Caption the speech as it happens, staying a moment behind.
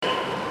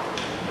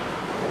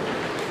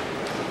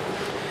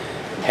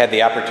had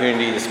the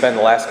opportunity to spend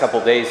the last couple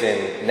days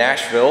in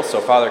Nashville.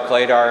 So Father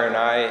Cladar and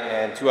I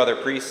and two other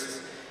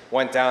priests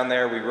went down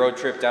there. We road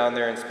tripped down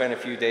there and spent a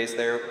few days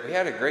there. We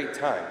had a great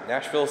time.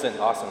 Nashville's an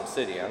awesome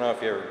city. I don't know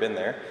if you've ever been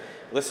there.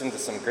 Listened to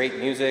some great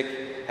music,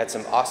 had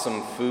some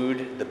awesome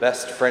food, the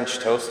best French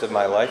toast of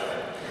my life.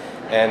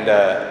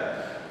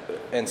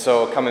 And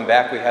so coming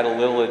back, we had a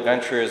little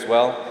adventure as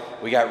well.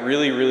 We got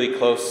really, really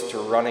close to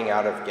running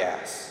out of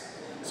gas.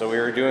 So we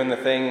were doing the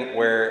thing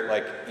where,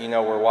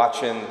 we're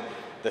watching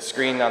the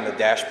screen on the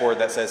dashboard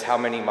that says how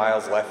many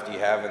miles left you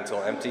have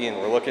until empty, and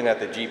we're looking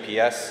at the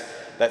GPS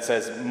that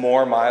says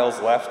more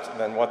miles left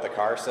than what the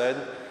car said.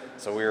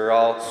 So we were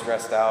all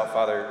stressed out.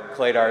 Father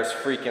Cladar's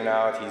freaking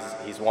out.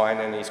 He's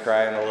whining, he's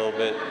crying a little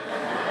bit.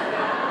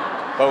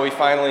 But we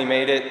finally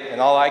made it,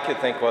 and all I could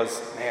think was,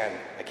 man,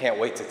 I can't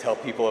wait to tell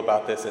people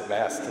about this at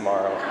Mass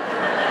tomorrow.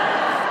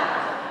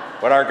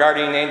 But our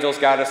guardian angels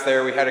got us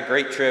there. We had a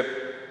great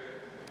trip.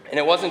 And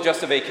it wasn't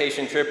just a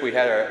vacation trip. We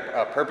had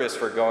a purpose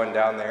for going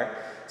down there.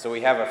 So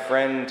we have a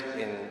friend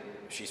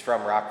she's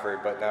from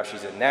Rockford, but now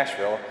she's in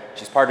Nashville.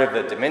 She's part of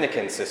the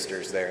Dominican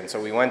sisters there. And so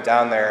we went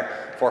down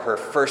there for her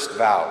first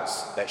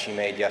vows that she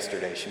made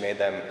yesterday. She made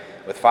them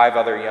with 5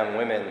 other young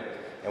women.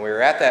 And we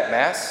were at that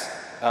Mass.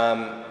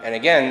 And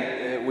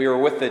again, we were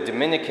with the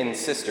Dominican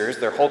sisters.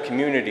 Their whole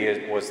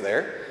community was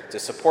there to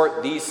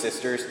support these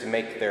sisters to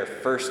make their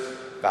first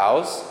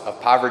vows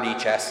of poverty,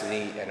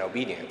 chastity, and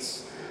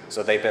obedience.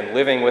 So they've been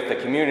living with the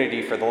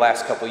community for the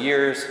last couple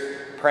years,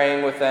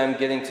 praying with them,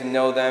 getting to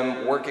know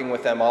them, working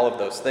with them, all of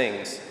those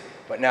things.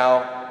 But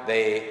now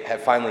they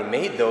have finally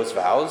made those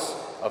vows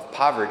of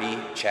poverty,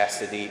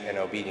 chastity, and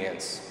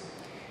obedience.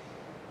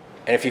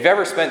 And if you've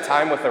ever spent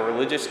time with a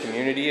religious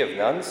community of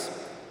nuns,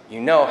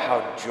 you know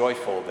how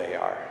joyful they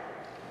are.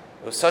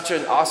 It was such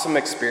an awesome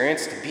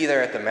experience to be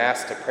there at the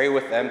Mass, to pray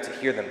with them, to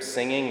hear them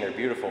singing their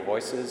beautiful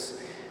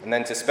voices, and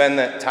then to spend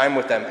that time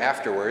with them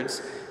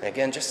afterwards, and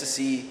again, just to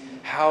see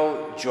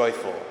how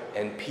joyful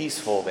and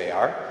peaceful they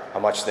are, how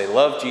much they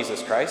love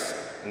Jesus Christ,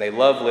 and they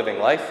love living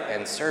life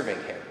and serving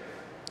Him.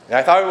 And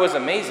I thought it was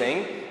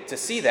amazing to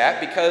see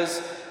that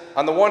because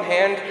on the one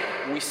hand,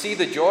 we see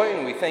the joy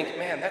and we think,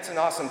 man, that's an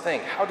awesome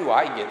thing. How do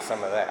I get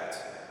some of that?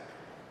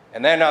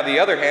 And then on the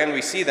other hand,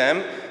 we see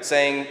them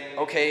saying,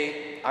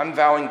 okay, I'm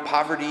vowing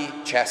poverty,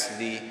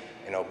 chastity,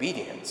 and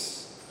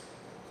obedience.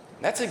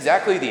 And that's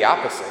exactly the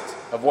opposite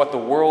of what the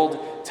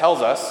world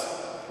tells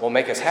us will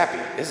make us happy,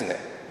 isn't it?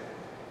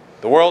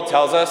 The world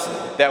tells us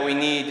that we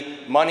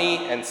need money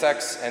and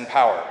sex and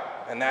power,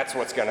 and that's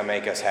what's going to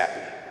make us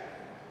happy.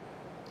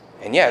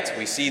 And yet,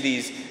 we see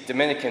these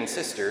Dominican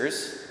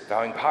sisters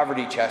vowing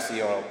poverty,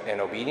 chastity,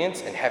 and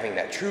obedience, and having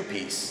that true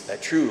peace,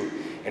 that true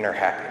inner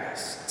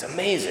happiness. It's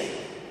amazing.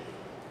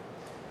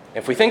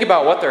 If we think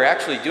about what they're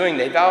actually doing,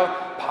 they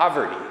vow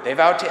poverty. They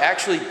vow to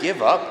actually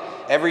give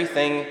up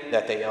everything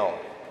that they own.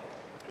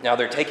 Now,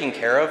 they're taken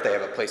care of. They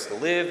have a place to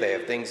live. They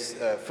have things,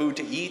 food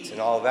to eat,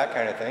 and all of that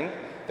kind of thing.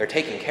 They're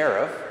taken care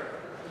of,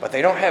 but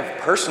they don't have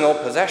personal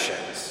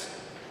possessions.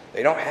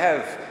 They don't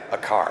have a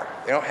car.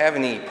 They don't have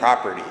any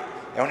property.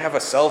 They don't have a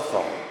cell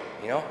phone,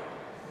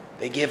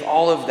 They give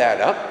all of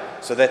that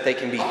up so that they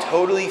can be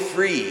totally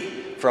free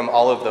from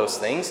all of those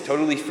things,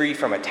 totally free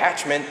from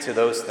attachment to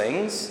those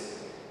things,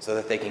 so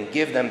that they can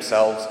give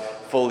themselves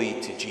fully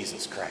to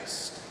Jesus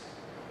Christ.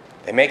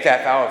 They make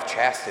that vow of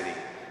chastity,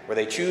 where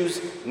they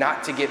choose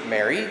not to get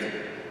married,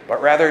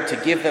 but rather to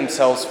give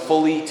themselves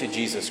fully to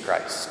Jesus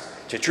Christ.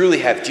 To truly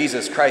have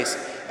Jesus Christ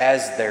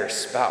as their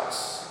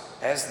spouse,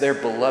 as their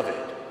beloved,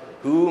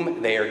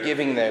 whom they are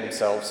giving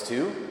themselves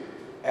to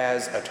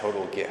as a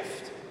total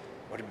gift.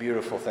 What a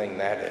beautiful thing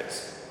that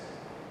is.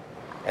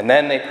 And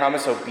then they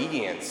promise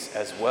obedience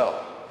as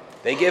well.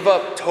 They give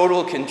up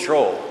total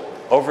control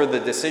over the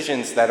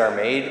decisions that are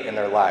made in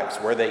their lives,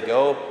 where they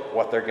go,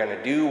 what they're going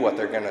to do, what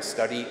they're going to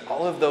study.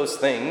 All of those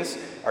things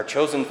are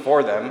chosen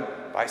for them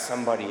by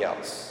somebody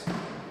else.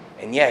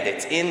 And yet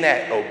it's in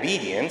that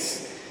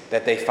obedience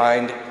that they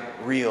find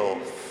real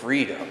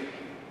freedom.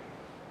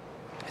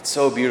 It's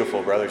so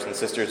beautiful, brothers and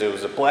sisters. It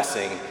was a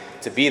blessing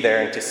to be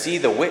there and to see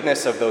the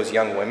witness of those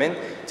young women,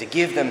 to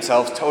give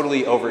themselves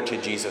totally over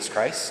to Jesus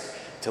Christ,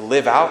 to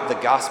live out the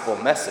gospel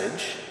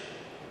message,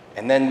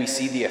 and then we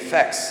see the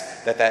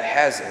effects that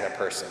has in a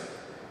person,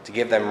 to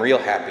give them real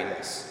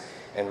happiness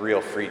and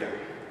real freedom.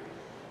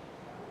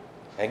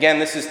 And again,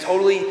 this is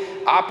totally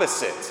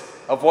opposite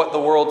of what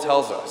the world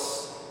tells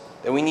us.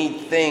 That we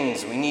need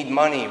things, we need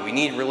money, we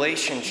need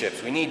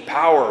relationships, we need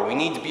power, we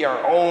need to be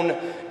our own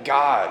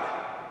God.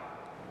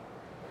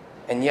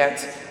 And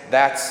yet,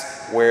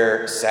 that's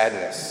where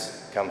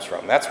sadness comes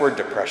from. That's where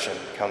depression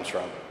comes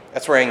from.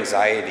 That's where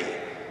anxiety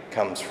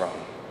comes from.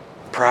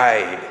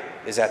 Pride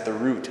is at the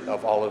root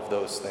of all of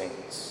those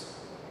things.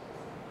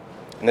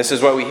 And this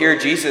is what we hear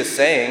Jesus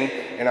saying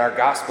in our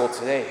gospel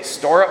today.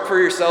 Store up for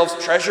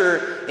yourselves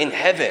treasure in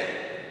heaven.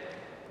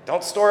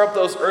 Don't store up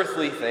those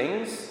earthly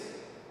things.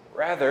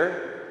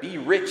 Rather, be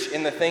rich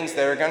in the things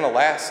that are going to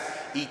last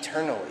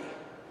eternally.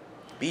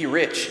 Be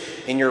rich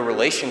in your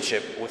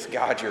relationship with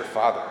God your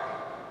Father.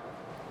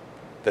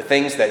 The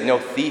things that no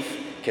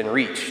thief can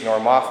reach, nor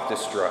moth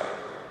destroy.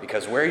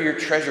 Because where your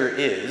treasure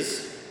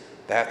is,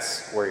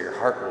 that's where your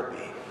heart will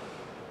be.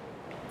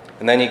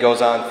 And then he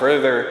goes on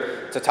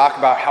further to talk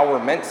about how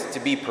we're meant to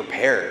be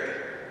prepared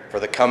for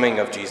the coming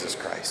of Jesus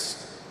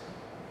Christ.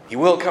 He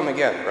will come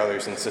again,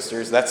 brothers and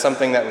sisters. That's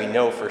something that we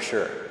know for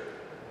sure.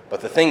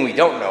 But the thing we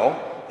don't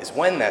know is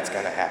when that's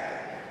going to happen.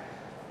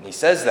 And he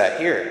says that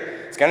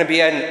here. It's going to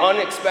be at an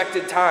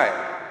unexpected time.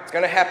 It's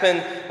going to happen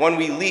when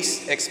we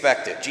least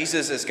expect it.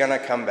 Jesus is going to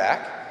come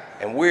back,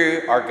 and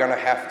we are going to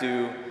have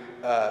to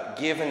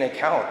give an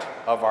account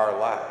of our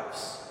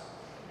lives.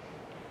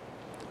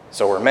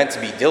 So we're meant to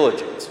be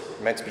diligent.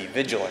 We're meant to be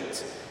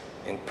vigilant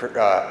and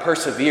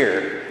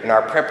persevere in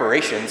our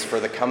preparations for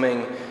the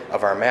coming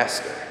of our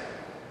Master.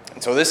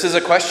 And so this is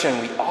a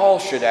question we all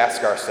should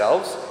ask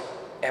ourselves.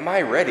 Am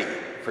I ready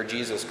for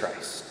Jesus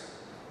Christ?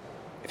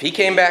 If he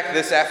came back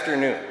this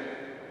afternoon,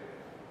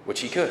 which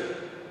he could,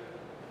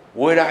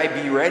 would I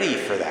be ready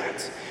for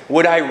that?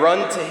 Would I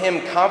run to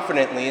him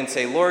confidently and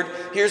say, Lord,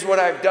 here's what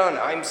I've done.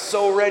 I'm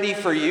so ready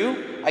for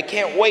you. I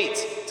can't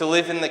wait to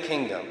live in the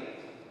kingdom.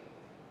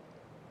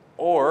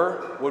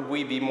 Or would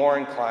we be more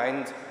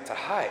inclined to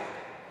hide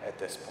at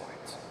this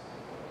point?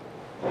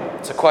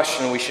 It's a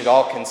question we should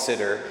all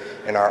consider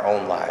in our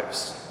own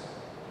lives.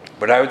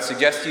 But I would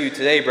suggest to you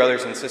today,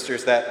 brothers and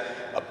sisters, that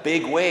a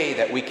big way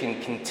that we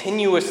can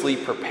continuously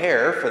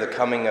prepare for the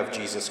coming of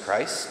Jesus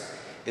Christ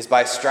is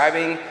by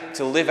striving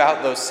to live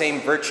out those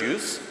same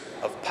virtues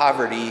of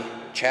poverty,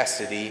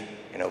 chastity,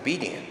 and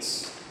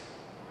obedience.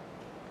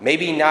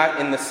 Maybe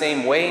not in the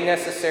same way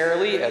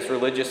necessarily as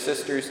religious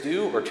sisters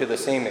do, or to the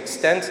same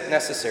extent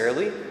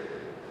necessarily,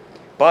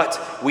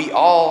 but we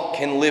all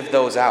can live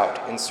those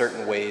out in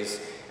certain ways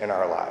in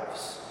our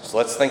lives. So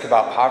let's think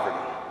about poverty.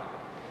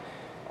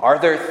 Are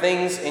there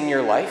things in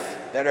your life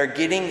that are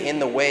getting in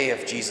the way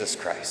of Jesus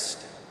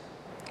Christ?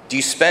 Do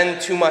you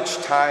spend too much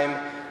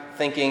time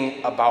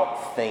thinking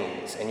about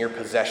things and your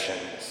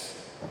possessions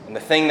and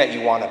the thing that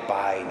you want to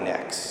buy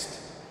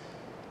next?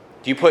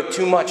 Do you put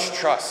too much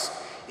trust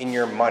in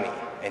your money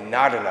and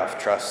not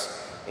enough trust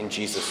in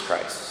Jesus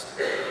Christ?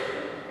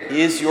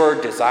 Is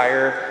your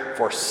desire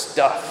for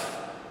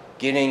stuff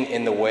getting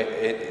in the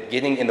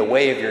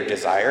way of your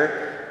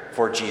desire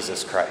for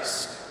Jesus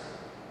Christ?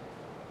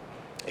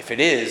 If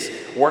it is,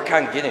 work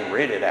on getting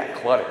rid of that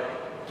clutter.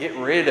 Get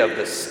rid of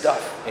the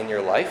stuff in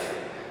your life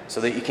so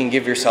that you can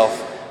give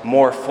yourself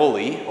more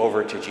fully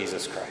over to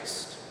Jesus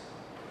Christ.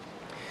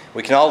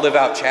 We can all live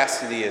out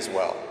chastity as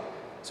well.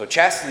 So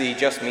chastity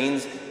just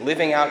means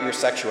living out your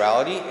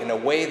sexuality in a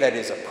way that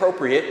is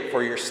appropriate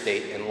for your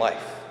state in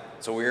life.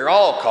 So we are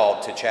all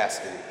called to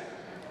chastity.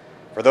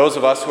 For those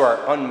of us who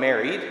are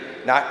unmarried,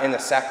 not in a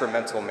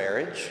sacramental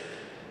marriage,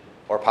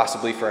 or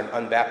possibly for an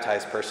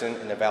unbaptized person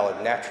in a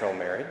valid natural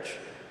marriage,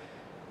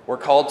 we're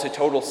called to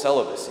total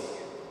celibacy.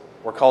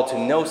 We're called to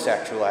no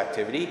sexual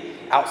activity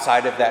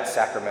outside of that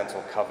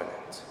sacramental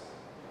covenant.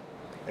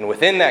 And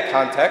within that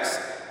context,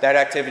 that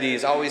activity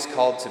is always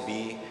called to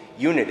be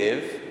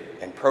unitive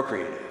and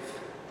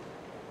procreative.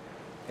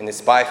 And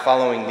it's by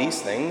following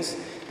these things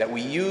that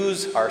we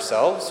use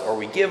ourselves, or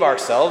we give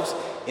ourselves,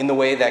 in the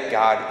way that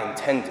God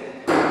intended,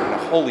 in a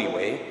holy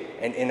way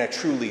and in a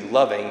truly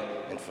loving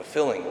and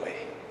fulfilling way.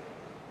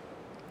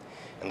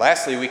 And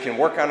lastly, we can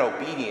work on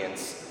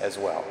obedience as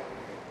well.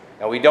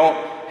 Now, we don't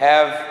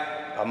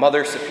have a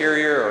mother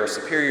superior or a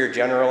superior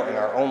general in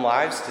our own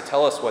lives to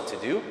tell us what to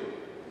do,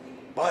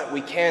 but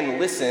we can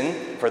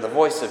listen for the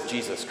voice of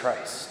Jesus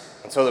Christ.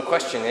 And so the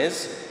question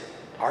is,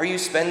 are you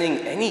spending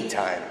any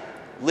time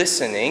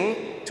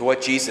listening to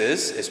what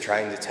Jesus is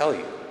trying to tell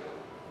you?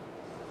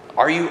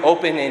 Are you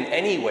open in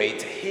any way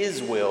to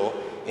his will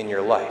in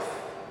your life?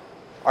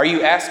 Are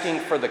you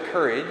asking for the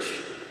courage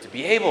to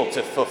be able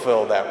to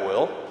fulfill that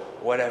will,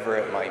 whatever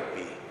it might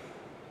be?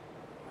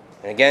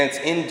 And again, it's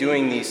in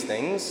doing these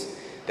things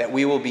that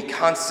we will be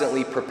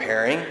constantly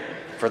preparing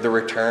for the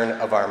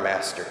return of our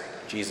Master,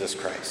 Jesus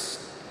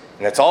Christ.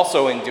 And it's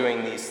also in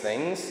doing these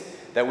things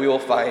that we will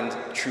find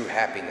true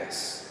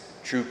happiness,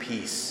 true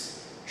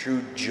peace,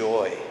 true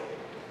joy,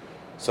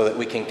 so that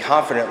we can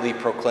confidently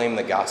proclaim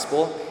the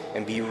gospel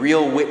and be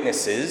real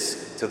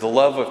witnesses to the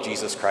love of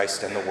Jesus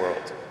Christ in the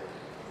world.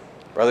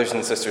 Brothers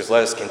and sisters,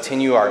 let us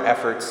continue our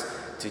efforts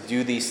to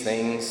do these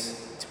things,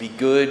 to be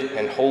good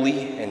and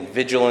holy and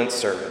vigilant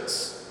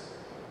servants,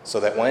 so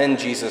that when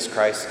Jesus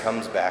Christ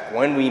comes back,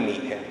 when we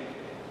meet him,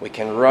 we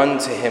can run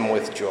to him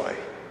with joy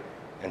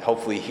and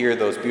hopefully hear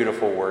those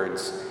beautiful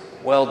words,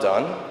 "Well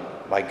done,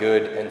 my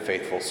good and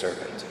faithful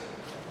servant."